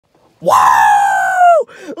Woo!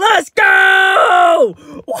 Let's go!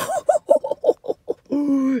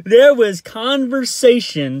 There was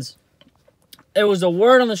conversations. There was a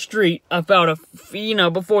word on the street about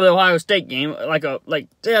before the Ohio State game,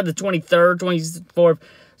 they had the 23rd, 24th,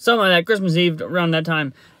 something like that, Christmas Eve around that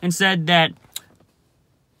time, and said that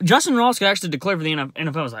Justyn Ross could actually declare for the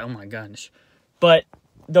NFL. I was like, oh my gosh. But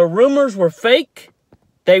the rumors were fake.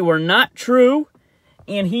 They were not true.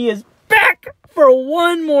 And he is back for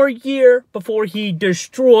one more year before he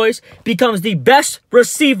becomes the best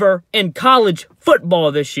receiver in college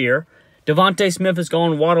football this year. Devontae Smith is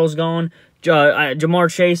gone. Waddle's gone. Jamar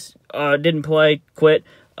Chase didn't play, quit.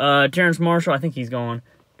 Terrence Marshall, I think he's gone.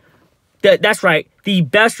 That's right. The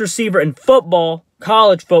best receiver in football,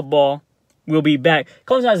 college football, will be back.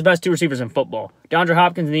 Clemson has the best 2 receivers in football. DeAndre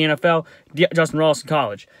Hopkins in the NFL, Justyn Ross in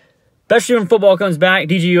college. Best receiver in football comes back.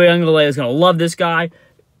 DJ Uiagalelei is going to love this guy.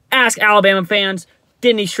 Ask Alabama fans,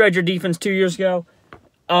 didn't he shred your defense 2 years ago?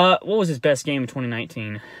 What was his best game in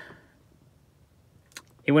 2019?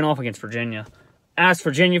 He went off against Virginia. Ask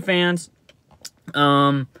Virginia fans.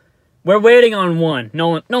 We're waiting on one.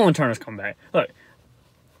 Nolan Turner's come back. Look,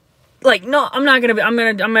 no, I'm not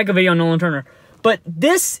gonna make a video on Nolan Turner. But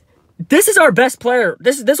this is our best player.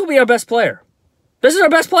 This will be our best player. This is our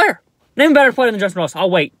best player. Name a better player than Justyn Ross. I'll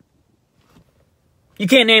wait. You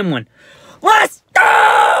can't name one. Let's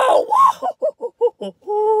go!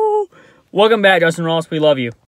 Welcome back, Justyn Ross. We love you.